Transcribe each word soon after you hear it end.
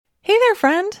Hey there,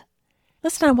 friend.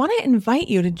 Listen, I want to invite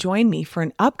you to join me for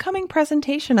an upcoming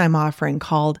presentation I'm offering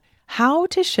called How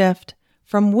to Shift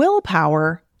from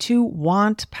Willpower to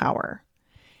Want Power.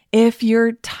 If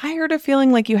you're tired of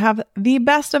feeling like you have the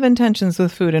best of intentions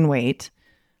with food and weight,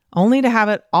 only to have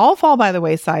it all fall by the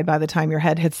wayside by the time your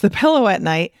head hits the pillow at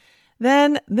night,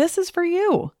 then this is for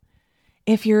you.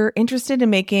 If you're interested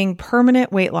in making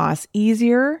permanent weight loss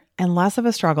easier and less of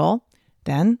a struggle,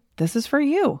 then this is for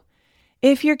you.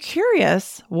 If you're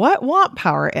curious what want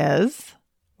power is,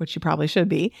 which you probably should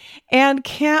be, and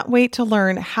can't wait to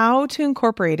learn how to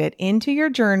incorporate it into your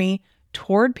journey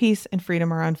toward peace and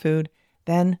freedom around food,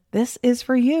 then this is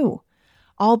for you.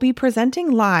 I'll be presenting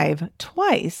live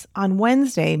twice on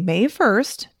Wednesday, May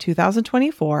 1st,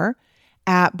 2024,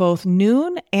 at both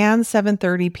noon and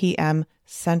 7:30 p.m.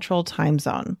 Central Time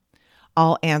Zone.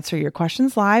 I'll answer your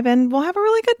questions live and we'll have a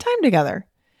really good time together.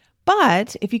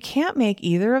 But if you can't make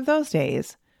either of those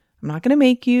days, I'm not going to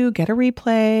make you get a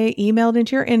replay emailed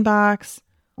into your inbox,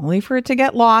 only for it to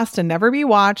get lost and never be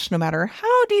watched, no matter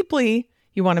how deeply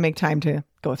you want to make time to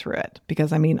go through it.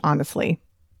 Because, honestly,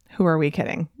 who are we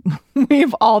kidding?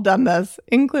 We've all done this,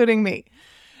 including me.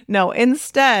 No,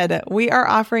 instead, we are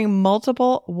offering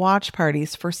multiple watch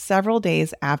parties for several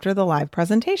days after the live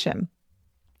presentation.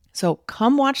 So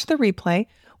come watch the replay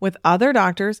with other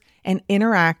doctors and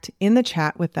interact in the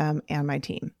chat with them and my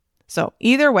team. So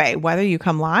either way, whether you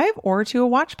come live or to a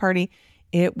watch party,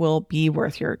 it will be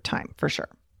worth your time for sure.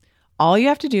 All you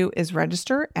have to do is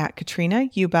register at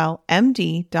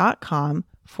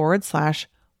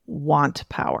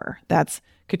katrinaubelmd.com/wantpower. That's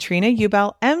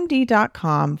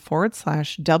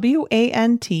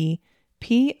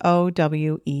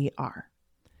katrinaubelmd.com/WANTPOWER.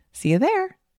 See you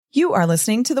there. You are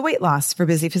listening to the Weight Loss for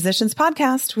Busy Physicians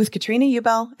podcast with Katrina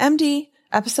Ubel, MD,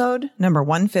 episode number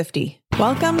 150.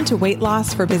 Welcome to Weight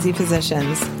Loss for Busy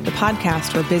Physicians, the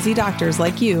podcast where busy doctors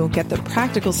like you get the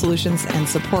practical solutions and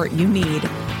support you need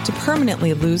to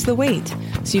permanently lose the weight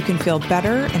so you can feel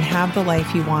better and have the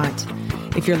life you want.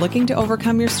 If you're looking to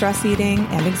overcome your stress eating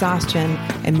and exhaustion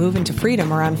and move into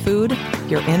freedom around food,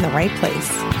 you're in the right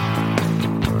place.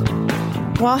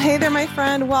 Well, hey there, my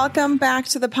friend. Welcome back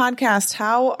to the podcast.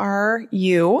 How are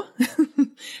you?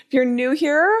 If you're new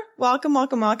here, welcome,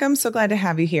 welcome, welcome. So glad to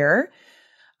have you here.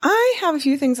 I have a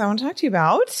few things I want to talk to you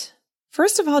about.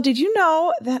 First of all, did you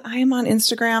know that I am on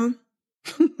Instagram?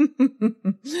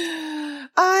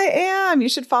 I am. You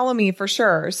should follow me for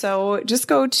sure. So just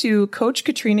go to Coach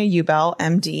Katrina Ubel,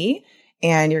 MD,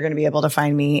 and you're going to be able to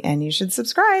find me, and you should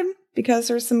subscribe because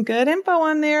there's some good info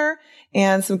on there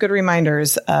and some good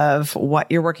reminders of what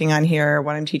you're working on here,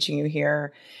 what I'm teaching you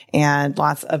here, and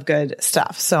lots of good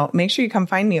stuff. So make sure you come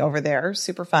find me over there.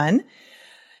 Super fun.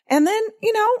 And then,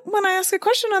 when I ask a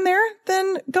question on there,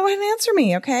 then go ahead and answer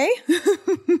me. Okay.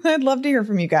 I'd love to hear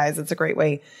from you guys. It's a great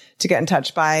way to get in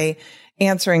touch by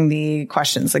answering the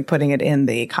questions, like putting it in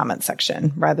the comment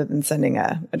section rather than sending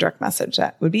a direct message.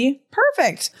 That would be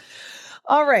perfect.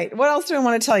 All right. What else do I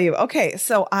want to tell you? Okay.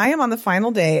 So I am on the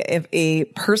final day of a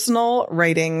personal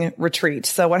writing retreat.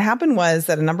 So what happened was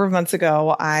that a number of months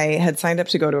ago, I had signed up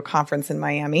to go to a conference in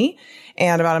Miami.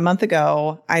 And about a month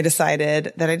ago, I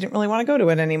decided that I didn't really want to go to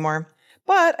it anymore,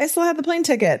 but I still had the plane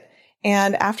ticket.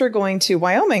 And after going to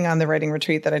Wyoming on the writing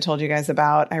retreat that I told you guys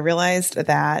about, I realized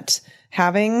that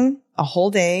having a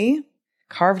whole day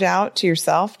carved out to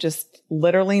yourself, just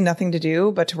literally nothing to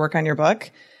do but to work on your book,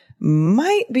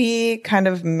 might be kind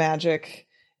of magic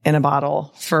in a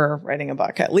bottle for writing a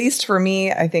book. At least for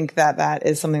me, I think that that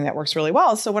is something that works really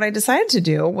well. So what I decided to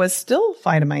do was still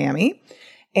fly to Miami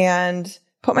and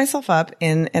put myself up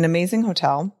in an amazing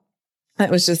hotel. It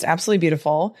was just absolutely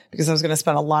beautiful because I was going to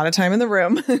spend a lot of time in the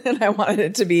room and I wanted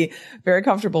it to be very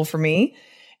comfortable for me.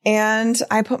 And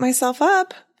I put myself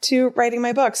up to writing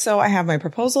my book. So I have my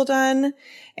proposal done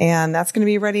and that's going to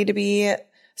be ready to be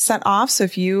sent off. So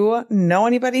if you know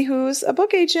anybody who's a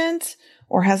book agent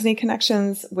or has any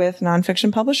connections with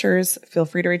nonfiction publishers, feel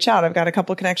free to reach out. I've got a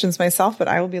couple of connections myself, but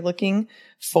I will be looking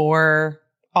for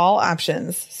all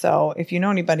options. So if you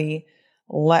know anybody,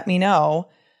 let me know.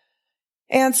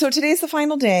 And so today's the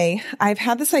final day. I've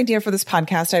had this idea for this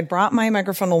podcast. I brought my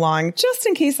microphone along just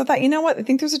in case. I thought, you know what? I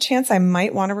think there's a chance I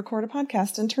might want to record a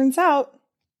podcast. And turns out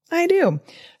I do.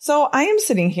 So I am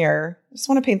sitting here. I just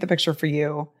want to paint the picture for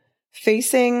you,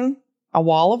 facing a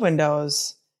wall of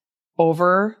windows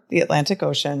over the Atlantic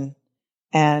Ocean.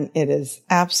 And it is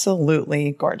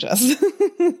absolutely gorgeous.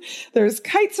 There's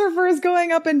kite surfers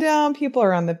going up and down. People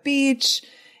are on the beach.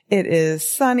 It is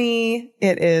sunny.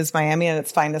 It is Miami at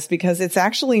its finest because it's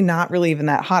actually not really even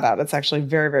that hot out. It's actually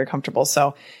very, very comfortable.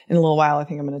 So in a little while, I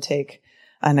think I'm going to take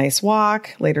a nice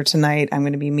walk. Later tonight, I'm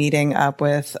going to be meeting up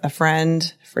with a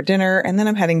friend for dinner, and then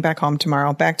I'm heading back home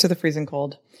tomorrow, back to the freezing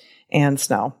cold and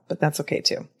snow, but that's okay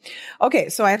too. Okay,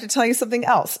 so I have to tell you something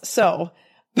else. So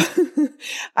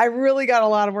I really got a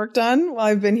lot of work done while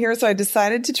I've been here, so I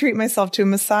decided to treat myself to a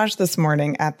massage this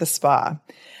morning at the spa.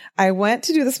 I went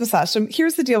to do this massage. So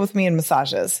here's the deal with me and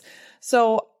massages.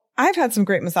 So I've had some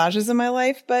great massages in my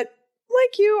life, but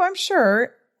like you, I'm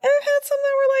sure I've had some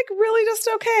that were like really just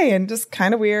okay and just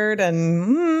kind of weird.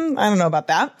 And I don't know about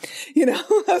that.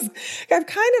 I've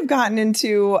kind of gotten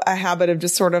into a habit of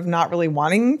just sort of not really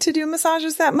wanting to do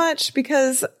massages that much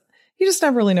because you just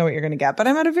never really know what you're going to get. But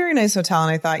I'm at a very nice hotel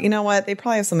and I thought, you know what? They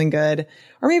probably have something good,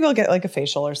 or maybe I'll get like a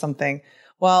facial or something.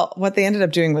 Well, what they ended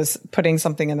up doing was putting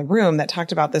something in the room that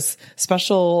talked about this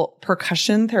special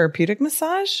percussion therapeutic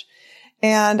massage.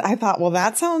 And I thought, well,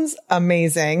 that sounds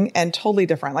amazing and totally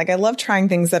different. Like I love trying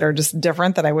things that are just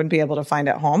different that I wouldn't be able to find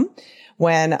at home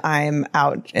when I'm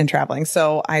out and traveling.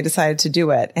 So I decided to do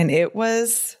it. And it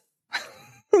was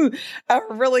a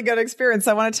really good experience.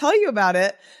 I want to tell you about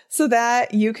it so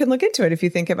that you can look into it if you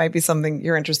think it might be something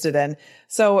you're interested in.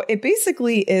 So it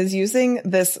basically is using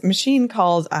this machine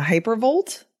called a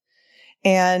Hypervolt.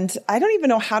 And I don't even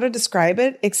know how to describe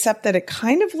it, except that it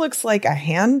kind of looks like a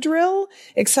hand drill,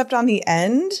 except on the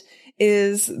end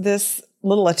is this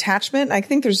little attachment. I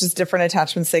think there's just different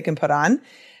attachments they can put on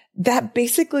that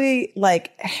basically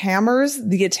like hammers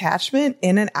the attachment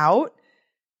in and out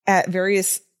at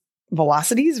various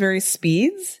velocities, various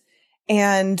speeds.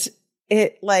 And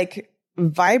it like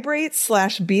vibrates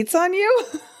 / beats on you.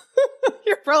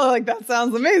 You're probably like, that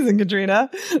sounds amazing,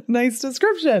 Katrina. Nice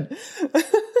description.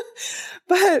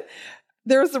 But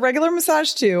there was the regular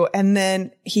massage too. And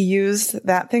then he used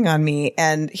that thing on me.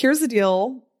 And here's the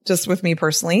deal, just with me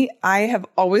personally, I have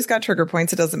always got trigger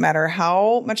points. It doesn't matter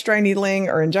how much dry needling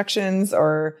or injections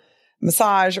or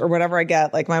massage or whatever I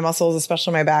get. Like my muscles,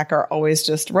 especially my back, are always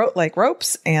just like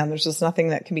ropes. And there's just nothing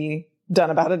that can be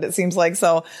done about it, it seems like.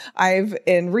 So I've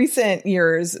in recent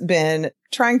years been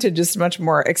trying to just much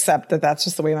more accept that that's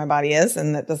just the way my body is.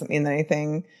 And that doesn't mean that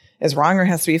anything is wrong or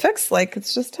has to be fixed. Like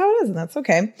it's just how it is and that's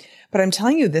okay. But I'm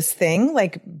telling you, this thing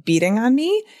like beating on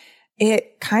me,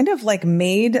 it kind of like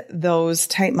made those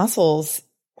tight muscles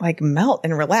like melt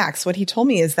and relax. What he told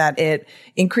me is that it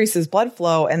increases blood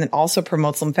flow and then also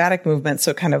promotes lymphatic movement.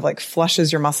 So it kind of like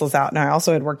flushes your muscles out. Now I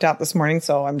also had worked out this morning,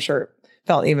 so I'm sure it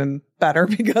felt even better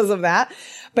because of that.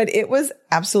 But it was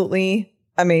absolutely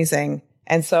amazing.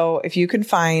 And so if you can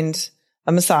find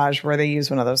a massage where they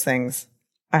use one of those things,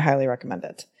 I highly recommend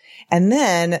it. And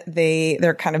then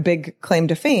their kind of big claim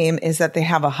to fame is that they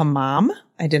have a hammam.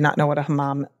 I did not know what a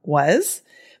hammam was,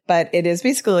 but it is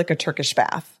basically like a Turkish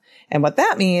bath. And what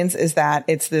that means is that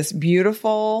it's this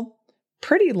beautiful,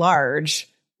 pretty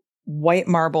large white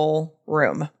marble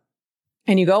room.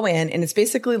 And you go in and it's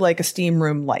basically like a steam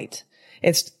room light.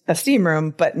 It's a steam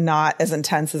room, but not as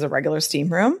intense as a regular steam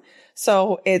room.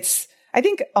 So I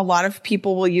think a lot of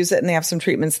people will use it and they have some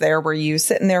treatments there where you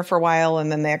sit in there for a while and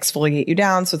then they exfoliate you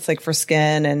down. So it's like for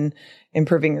skin and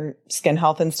improving your skin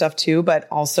health and stuff too, but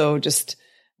also just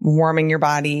warming your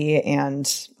body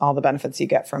and all the benefits you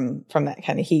get from that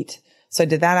kind of heat. So I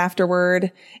did that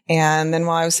afterward. And then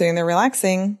while I was sitting there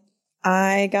relaxing,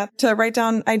 I got to write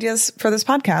down ideas for this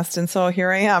podcast. And so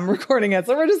here I am recording it.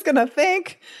 So we're just going to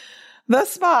thank the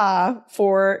spa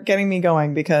for getting me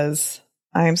going because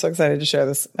I am so excited to share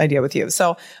this idea with you.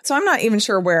 So I'm not even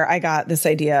sure where I got this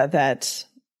idea that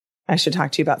I should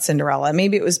talk to you about Cinderella.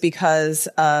 Maybe it was because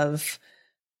of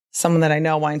someone that I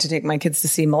know wanting to take my kids to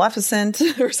see Maleficent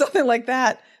or something like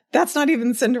that. That's not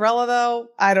even Cinderella though.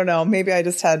 I don't know. Maybe I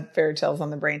just had fairy tales on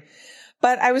the brain.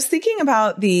 But I was thinking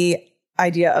about the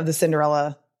idea of the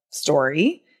Cinderella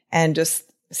story and just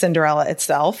Cinderella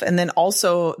itself. And then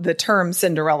also the term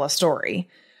Cinderella story,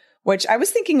 which I was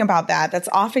thinking about that. That's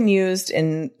often used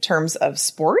in terms of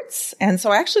sports. And so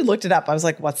I actually looked it up. I was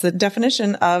like, what's the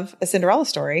definition of a Cinderella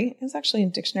story? It's actually in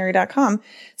dictionary.com. It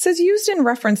says used in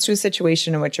reference to a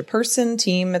situation in which a person,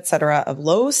 team, etc. of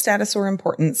low status or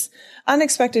importance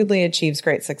unexpectedly achieves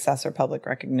great success or public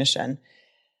recognition.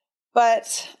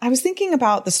 But I was thinking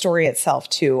about the story itself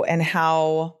too, and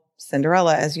how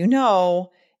Cinderella, as you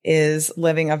know, is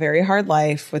living a very hard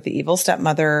life with the evil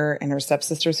stepmother and her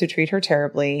stepsisters who treat her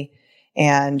terribly.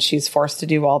 And she's forced to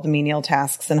do all the menial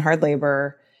tasks and hard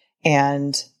labor.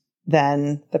 And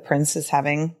then the prince is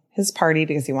having his party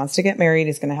because he wants to get married.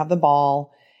 He's going to have the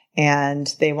ball and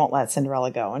they won't let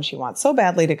Cinderella go. And she wants so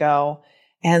badly to go.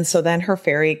 And so then her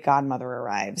fairy godmother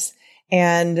arrives.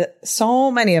 And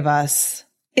so many of us,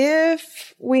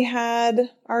 if we had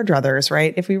our druthers,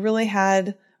 right? If we really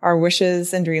had our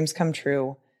wishes and dreams come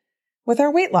true, with our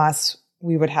weight loss,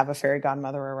 we would have a fairy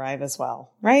godmother arrive as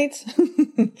well, right?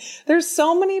 There's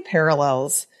so many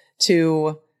parallels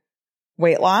to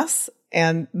weight loss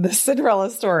and the Cinderella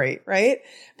story, right?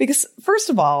 Because first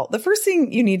of all, the first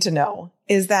thing you need to know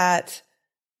is that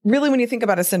really when you think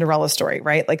about a Cinderella story,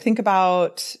 right? Like think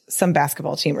about some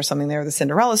basketball team or something there, the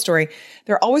Cinderella story,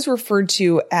 they're always referred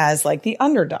to as like the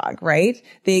underdog, right?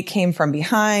 They came from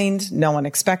behind. No one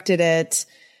expected it.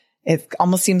 It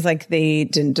almost seems like they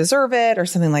didn't deserve it or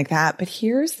something like that. But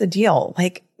here's the deal.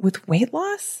 Like with weight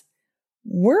loss,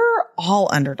 we're all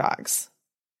underdogs.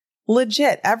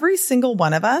 Legit. Every single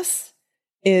one of us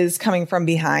is coming from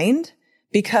behind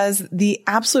because the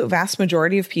absolute vast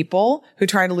majority of people who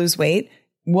try to lose weight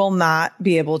will not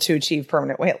be able to achieve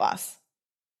permanent weight loss.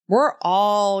 We're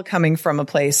all coming from a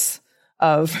place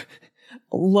of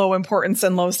low importance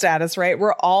and low status, right?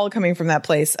 We're all coming from that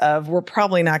place of we're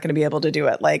probably not going to be able to do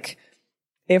it. Like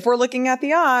if we're looking at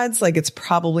the odds, like it's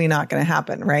probably not going to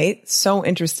happen, right? So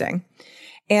interesting.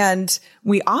 And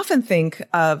we often think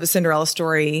of a Cinderella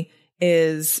story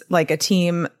is like a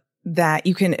team that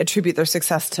you can attribute their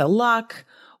success to luck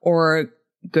or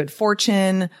good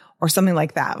fortune or something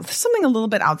like that, something a little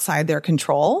bit outside their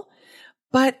control.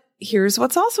 But here's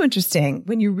what's also interesting.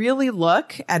 When you really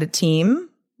look at a team,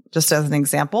 just as an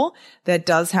example, that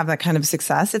does have that kind of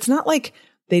success, it's not like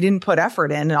they didn't put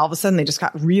effort in and all of a sudden they just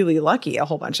got really lucky a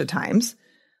whole bunch of times.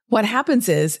 What happens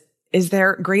is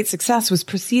their great success was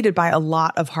preceded by a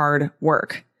lot of hard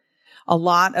work. A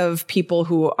lot of people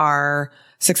who are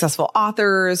successful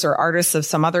authors or artists of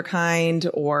some other kind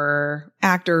or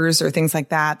actors or things like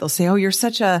that, they'll say, oh, you're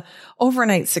such a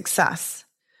overnight success.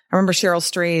 I remember Cheryl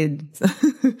Strayed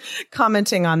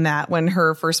commenting on that when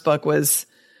her first book was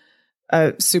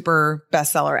a super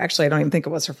bestseller. Actually, I don't even think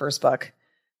it was her first book,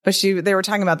 but they were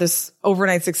talking about this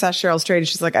overnight success, Cheryl Strayed.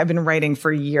 She's like, I've been writing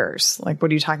for years. Like,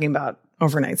 what are you talking about?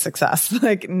 Overnight success?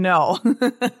 Like, no,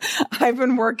 I've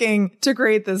been working to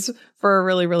create this for a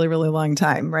really, really, really long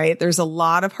time, right? There's a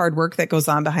lot of hard work that goes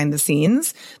on behind the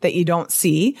scenes that you don't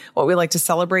see. What we like to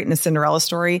celebrate in a Cinderella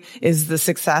story is the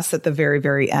success at the very,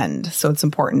 very end. So it's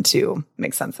important to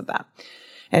make sense of that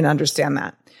and understand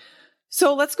that.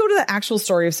 So let's go to the actual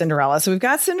story of Cinderella. So we've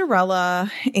got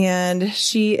Cinderella and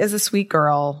she is a sweet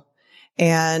girl.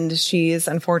 And she's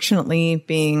unfortunately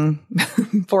being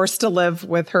forced to live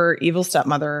with her evil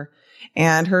stepmother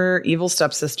and her evil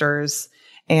stepsisters.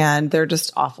 And they're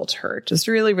just awful to her, just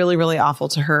really, really, really awful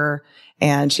to her.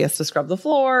 And she has to scrub the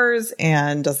floors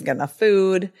and doesn't get enough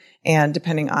food. And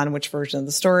depending on which version of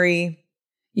the story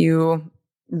you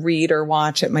read or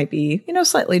watch, it might be,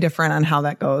 slightly different on how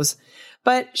that goes.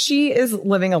 But she is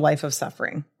living a life of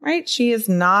suffering, right? She is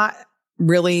not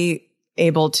really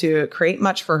able to create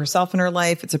much for herself in her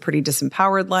life. It's a pretty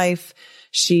disempowered life.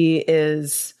 She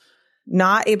is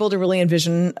not able to really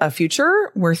envision a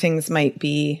future where things might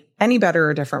be any better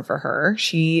or different for her.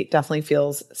 She definitely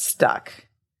feels stuck.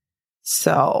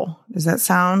 So does that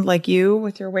sound like you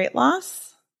with your weight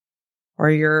loss or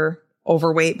your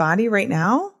overweight body right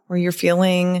now, where you're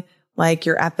feeling like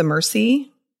you're at the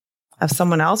mercy of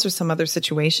someone else or some other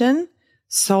situation?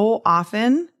 So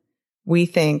often we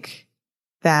think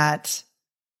that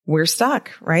we're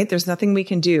stuck, right? There's nothing we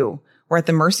can do. We're at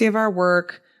the mercy of our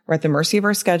work. We're at the mercy of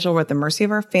our schedule. We're at the mercy of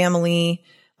our family.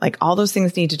 Like all those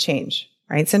things need to change,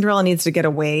 right? Cinderella needs to get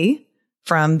away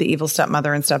from the evil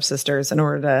stepmother and stepsisters in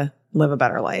order to live a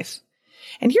better life.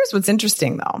 And here's what's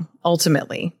interesting though,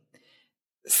 ultimately.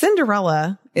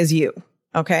 Cinderella is you,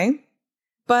 okay?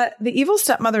 But the evil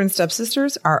stepmother and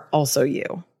stepsisters are also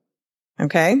you,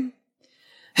 okay?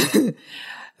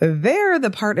 They're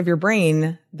the part of your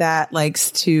brain that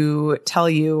likes to tell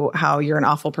you how you're an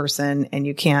awful person and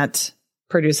you can't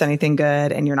produce anything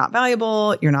good and you're not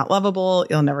valuable, you're not lovable,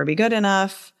 you'll never be good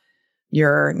enough,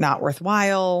 you're not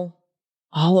worthwhile,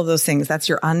 all of those things. That's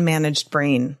your unmanaged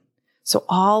brain. So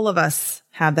all of us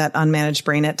have that unmanaged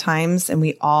brain at times, and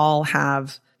we all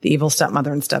have the evil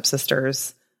stepmother and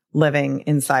stepsisters living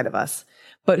inside of us.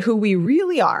 But who we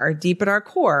really are deep at our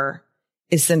core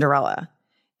is Cinderella.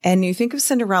 And you think of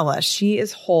Cinderella, she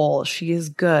is whole, she is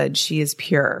good, she is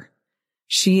pure.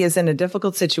 She is in a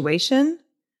difficult situation,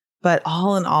 but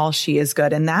all in all, she is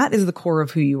good. And that is the core of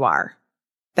who you are.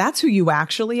 That's who you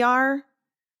actually are.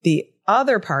 The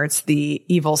other parts, the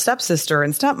evil stepsister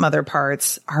and stepmother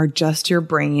parts, are just your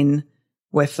brain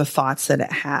with the thoughts that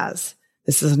it has.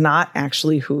 This is not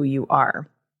actually who you are.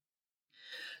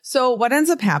 So what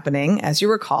ends up happening, as you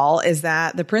recall, is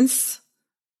that the prince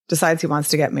decides he wants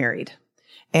to get married.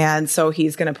 And so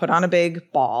he's going to put on a big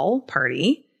ball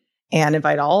party and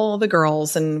invite all the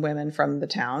girls and women from the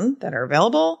town that are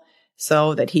available.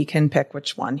 so that he can pick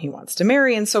which one he wants to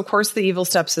marry. And so, of course, the evil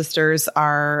stepsisters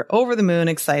are over the moon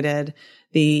excited.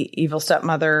 The evil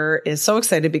stepmother is so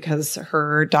excited because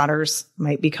her daughters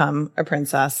might become a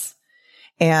princess.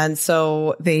 And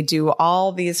so they do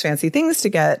all these fancy things to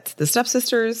get the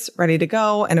stepsisters ready to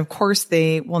go. And of course,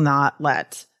 they will not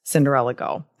let Cinderella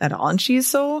go at all. And she's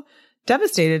so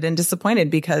devastated and disappointed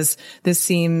because this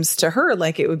seems to her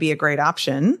like it would be a great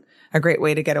option, a great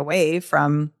way to get away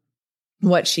from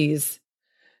what she's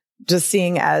just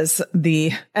seeing as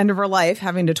the end of her life,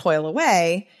 having to toil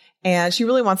away. And she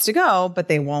really wants to go, but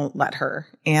they won't let her.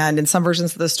 And in some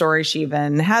versions of the story, she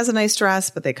even has a nice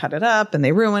dress, but they cut it up and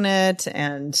they ruin it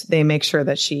and they make sure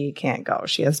that she can't go.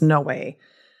 She has no way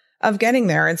of getting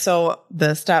there. And so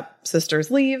the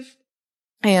stepsisters leave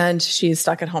and she's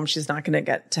stuck at home. She's not going to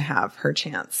get to have her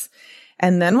chance.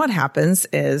 And then what happens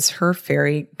is her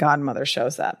fairy godmother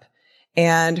shows up,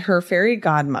 and her fairy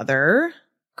godmother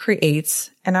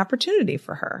creates an opportunity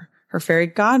for her. Her fairy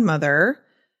godmother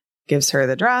gives her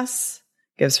the dress,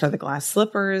 gives her the glass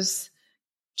slippers,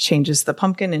 changes the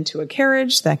pumpkin into a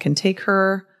carriage that can take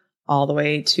her all the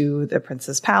way to the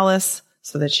prince's palace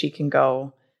so that she can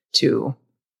go to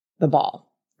the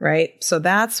ball, right? So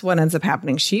that's what ends up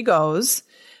happening. She goes,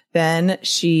 then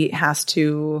she has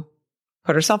to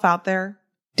put herself out there,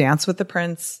 dance with the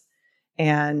prince,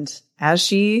 and as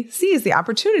she sees the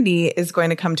opportunity is going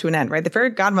to come to an end, right? The fairy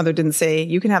godmother didn't say,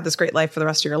 you can have this great life for the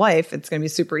rest of your life. It's going to be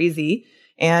super easy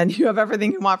and you have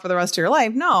everything you want for the rest of your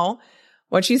life. No,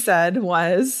 what she said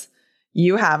was,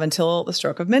 you have until the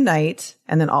stroke of midnight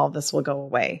and then all of this will go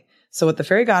away. So what the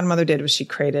fairy godmother did was she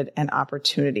created an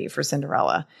opportunity for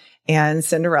Cinderella. And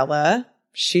Cinderella,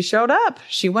 she showed up.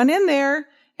 She went in there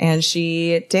and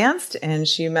she danced and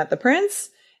she met the prince.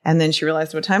 And then she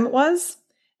realized what time it was.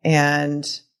 And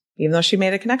even though she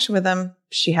made a connection with him,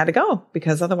 she had to go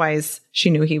because otherwise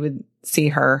she knew he would see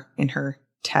her in her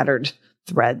tattered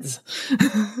threads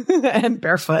and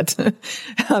barefoot.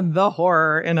 The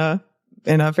horror in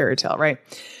a fairy tale, right?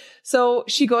 So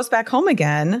she goes back home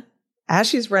again. As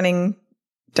she's running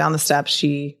down the steps,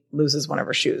 she loses one of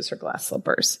her shoes, her glass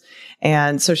slippers.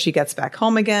 And so she gets back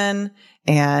home again,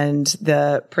 and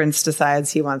the prince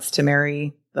decides he wants to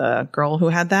marry the girl who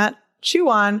had that shoe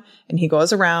on, and he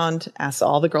goes around, asks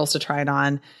all the girls to try it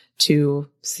on to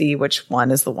see which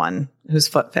one is the one whose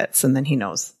foot fits, and then he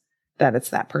knows that it's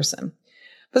that person.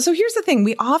 But so here's the thing.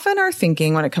 We often are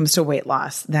thinking when it comes to weight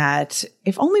loss that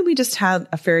if only we just had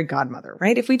a fairy godmother,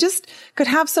 right? If we just could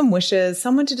have some wishes,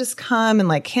 someone to just come and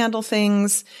like handle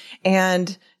things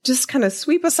and just kind of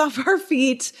sweep us off our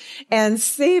feet and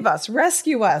save us,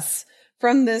 rescue us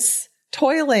from this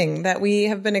toiling that we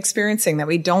have been experiencing that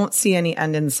we don't see any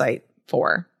end in sight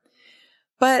for.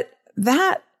 But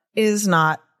that is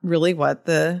not really what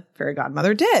the fairy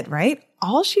godmother did, right?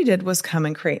 All she did was come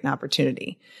and create an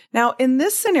opportunity. Now, in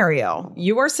this scenario,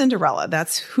 you are Cinderella.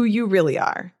 That's who you really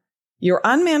are. Your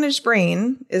unmanaged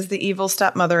brain is the evil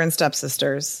stepmother and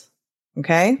stepsisters.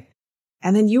 Okay?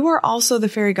 And then you are also the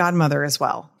fairy godmother as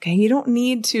well. Okay? You don't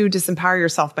need to disempower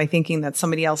yourself by thinking that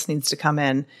somebody else needs to come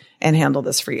in and handle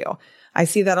this for you. I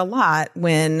see that a lot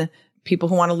when people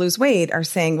who want to lose weight are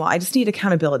saying, well, I just need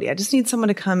accountability. I just need someone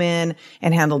to come in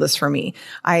and handle this for me.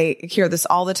 I hear this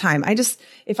all the time.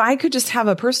 If I could just have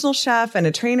a personal chef and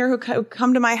a trainer who could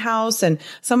come to my house and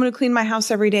someone who clean my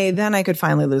house every day, then I could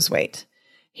finally lose weight.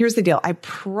 Here's the deal. I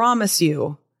promise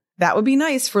you that would be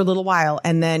nice for a little while.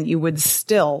 And then you would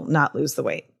still not lose the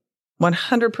weight.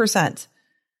 100%.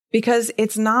 Because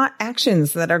it's not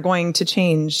actions that are going to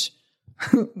change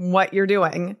what you're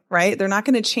doing, right? They're not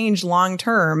going to change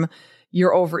long-term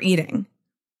your overeating.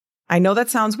 I know that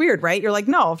sounds weird, right? You're like,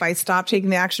 no, if I stop taking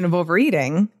the action of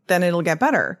overeating, then it'll get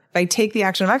better. If I take the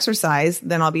action of exercise,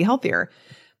 then I'll be healthier.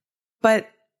 But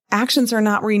actions are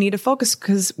not where you need to focus,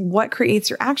 because what creates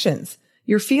your actions?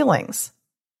 Your feelings.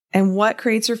 And what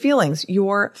creates your feelings?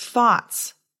 Your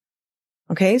thoughts.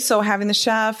 Okay. So having the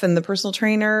chef and the personal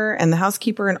trainer and the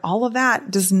housekeeper and all of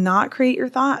that does not create your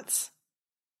thoughts.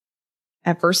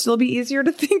 At first, it'll be easier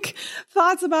to think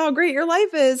thoughts about how great your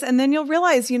life is. And then you'll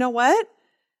realize, you know what?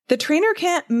 The trainer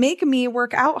can't make me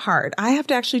work out hard. I have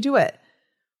to actually do it.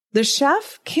 The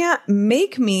chef can't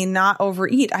make me not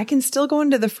overeat. I can still go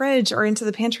into the fridge or into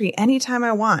the pantry anytime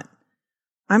I want.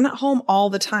 I'm not home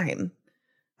all the time.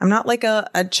 I'm not like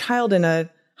a child in a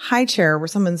high chair where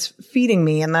someone's feeding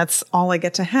me and that's all I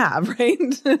get to have, right?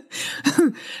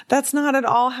 That's not at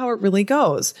all how it really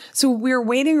goes. So we're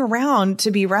waiting around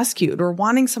to be rescued or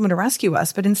wanting someone to rescue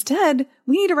us, but instead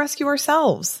we need to rescue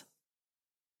ourselves.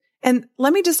 And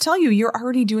let me just tell you, you're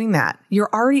already doing that.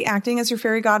 You're already acting as your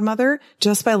fairy godmother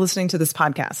just by listening to this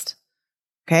podcast.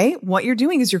 Okay. What you're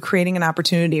doing is you're creating an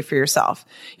opportunity for yourself.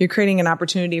 You're creating an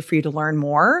opportunity for you to learn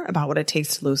more about what it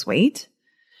takes to lose weight.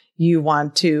 You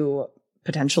want to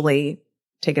potentially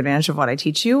take advantage of what I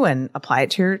teach you and apply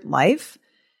it to your life.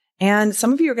 And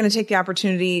some of you are going to take the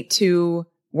opportunity to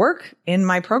work in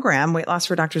my program, Weight Loss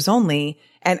for Doctors Only,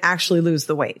 and actually lose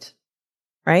the weight,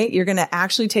 right? You're going to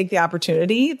actually take the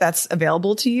opportunity that's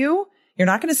available to you. You're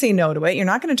not going to say no to it. You're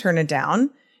not going to turn it down.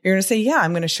 You're going to say, yeah,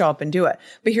 I'm going to show up and do it.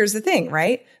 But here's the thing,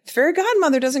 right? The fairy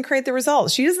godmother doesn't create the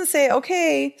results. She doesn't say,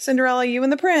 okay, Cinderella, you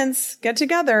and the prince get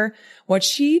together. What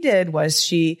she did was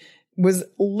she was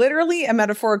literally and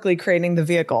metaphorically creating the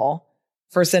vehicle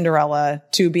for Cinderella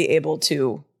to be able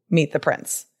to meet the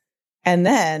prince. And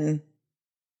then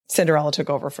Cinderella took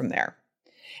over from there.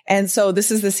 And so this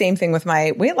is the same thing with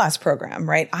my weight loss program,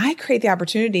 right? I create the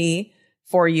opportunity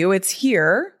for you. It's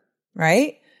here,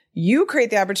 right? You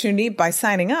create the opportunity by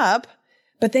signing up,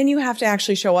 but then you have to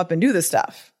actually show up and do the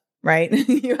stuff, right?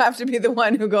 You have to be the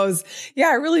one who goes, yeah,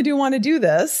 I really do want to do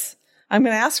this. I'm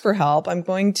going to ask for help. I'm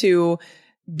going to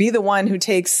be the one who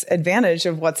takes advantage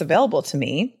of what's available to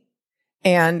me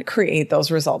and create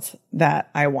those results that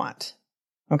I want.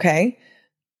 Okay.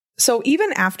 So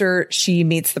even after she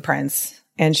meets the prince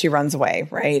and she runs away,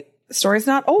 right? The story's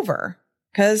not over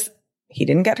because he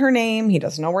didn't get her name. He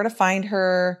doesn't know where to find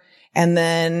her. And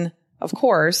then, of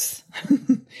course,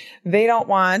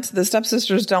 the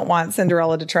stepsisters don't want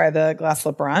Cinderella to try the glass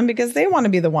slipper on because they want to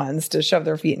be the ones to shove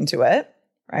their feet into it,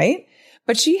 right?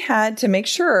 But she had to make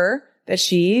sure that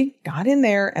she got in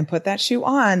there and put that shoe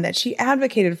on, that she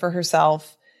advocated for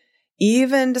herself,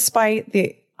 even despite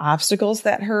the obstacles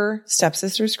that her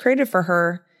stepsisters created for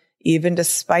her, even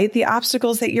despite the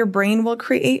obstacles that your brain will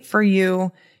create for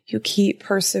you, you keep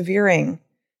persevering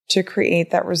to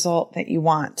create that result that you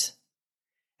want.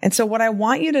 And so what I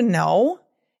want you to know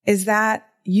is that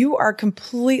you are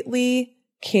completely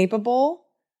capable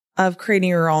of creating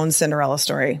your own Cinderella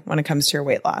story when it comes to your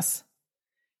weight loss.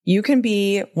 You can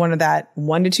be one of that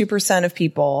 1% to 2% of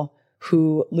people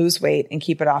who lose weight and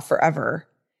keep it off forever.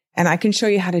 And I can show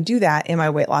you how to do that in my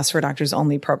Weight Loss for Doctors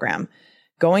Only program.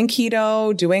 Going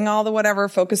keto, doing all the whatever,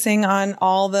 focusing on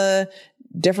all the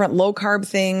different low carb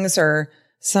things or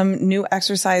some new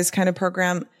exercise kind of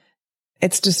program.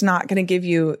 It's just not going to give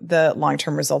you the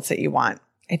long-term results that you want.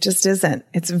 It just isn't.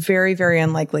 It's very, very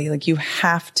unlikely. Like you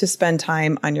have to spend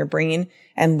time on your brain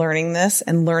and learning this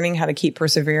and learning how to keep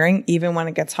persevering even when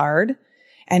it gets hard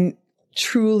and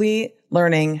truly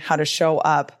learning how to show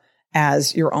up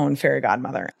as your own fairy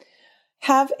godmother.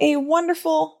 Have a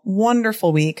wonderful,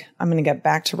 wonderful week. I'm going to get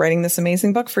back to writing this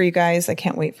amazing book for you guys. I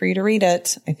can't wait for you to read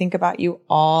it. I think about you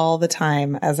all the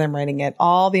time as I'm writing it,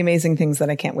 all the amazing things that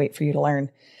I can't wait for you to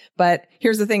learn. But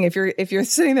here's the thing. If you're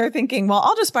sitting there thinking, well,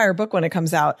 I'll just buy her book when it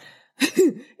comes out,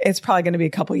 it's probably going to be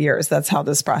a couple years. That's how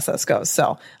this process goes.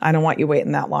 So I don't want you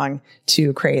waiting that long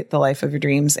to create the life of your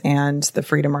dreams and the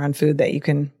freedom around food that you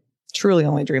can truly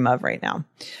only dream of right now.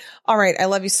 All right. I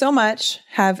love you so much.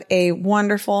 Have a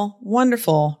wonderful,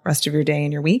 wonderful rest of your day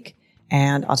and your week.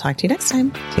 And I'll talk to you next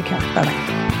time. Take care.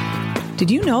 Bye-bye.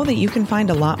 Did you know that you can find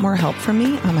a lot more help from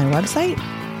me on my website?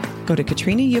 Go to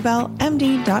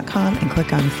KatrinaUbelMD.com and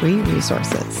click on free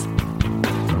resources.